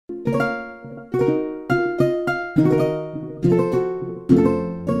It's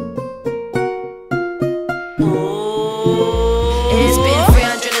been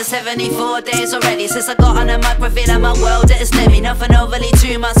 374 days already since I got on the mic, revealing my world that it's Neme. Nothing overly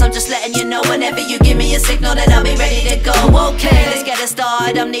too much, I'm just letting you know. Whenever you give me a signal, then I'll be ready to go. Okay, let's get it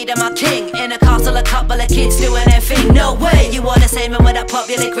started, I'm needing my king. In a castle, a couple of kids doing their thing. No way, you want the same with that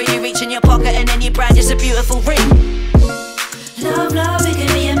popular cream. You reach in your pocket and then you brand just a beautiful ring. Love, love, it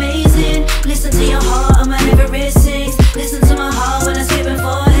can be amazing. Listen to your heart and whenever it sings. Listen to my heart when I'm skipping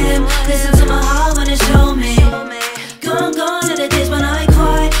for him. Listen to my heart when it show me. Gone, gone are the days when I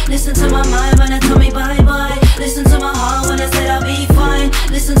cry. Listen to my mind when it told me bye-bye. Listen to my heart when I said I'll be fine.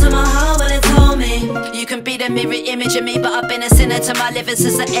 Listen to my heart when it told me. You can be the mirror image of me, but I've been a sinner to my living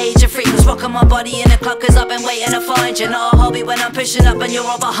since the age of 3. Was rocking my body in the club cause I've been waiting to find you. Not a hobby when I'm pushing up and you're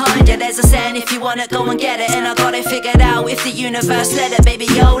all behind you. There's a saying, if you want it, go and get it. And I got it figured out, if the universe let it. Baby,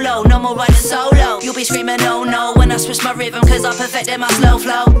 YOLO, no more riding solo. You'll be screaming no, no when I switch my rhythm cause I perfected my slow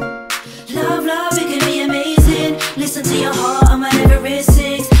flow. Love, love, it can be amazing. Listen to your heart and whenever it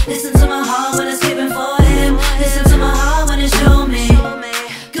sings. Listen to my heart when I'm skipping for him. Listen to my heart when it show me.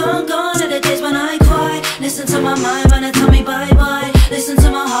 Gone, gone are the days when I cry. Listen to my mind when it told me bye-bye. Listen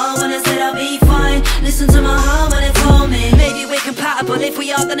to my heart when I said I'll be fine. Listen to my heart when it told me. Maybe we're compatible, if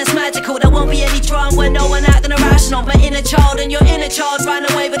we are then it's magical. There won't be any drama when no one acting irrational. My inner child and your inner child ran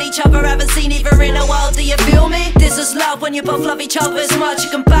away with each other, haven't seen either in a while, do you feel me? This is love when you both love each other as much. You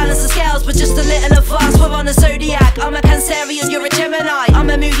can balance the scales but just a little of us. We're on the zodiac, I'm a Cancerian, you're a Gemini. I'm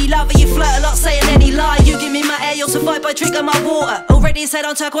a moody lover, you flirt a lot saying any lie. You give me my air, you'll survive by drinking my water. Already said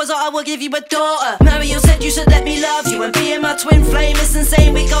on turquoise I will give you a daughter. Mario said you should let me love you, and being my twin flame is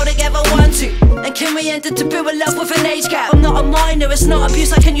insane. We go together 1, 2. And can we enter taboo of love with an age gap? I'm not a minor, it's not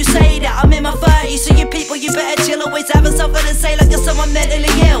abuse, how can you say that? I'm in my 30s, so you people you better chill. Always having something to say like you're someone mentally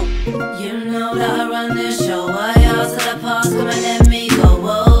ill. You know that I run this show. I asked to the past, come and let me go.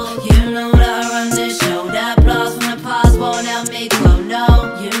 Whoa. You know that I run this show. That blast from the past won't help me grow.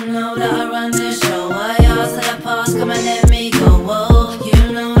 No. You know that I run this show. I asked to the past, come and let me go. Whoa.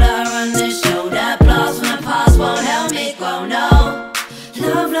 You know that I run this show. That blast from the past won't help me grow. No.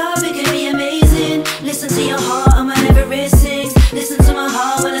 Love, love, it can be amazing. Listen to your heart and whenever it sings. Listen to my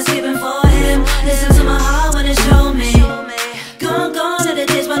heart when I'm skipping for him. Listen to my heart when it show me. Gone, gone are the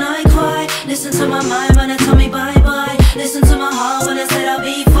days when I cry. Listen to my mind when it told me bye-bye. Listen to my heart when I said I'll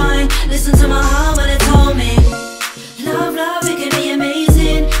be fine. Listen to my heart when it told me. Love, love, it can be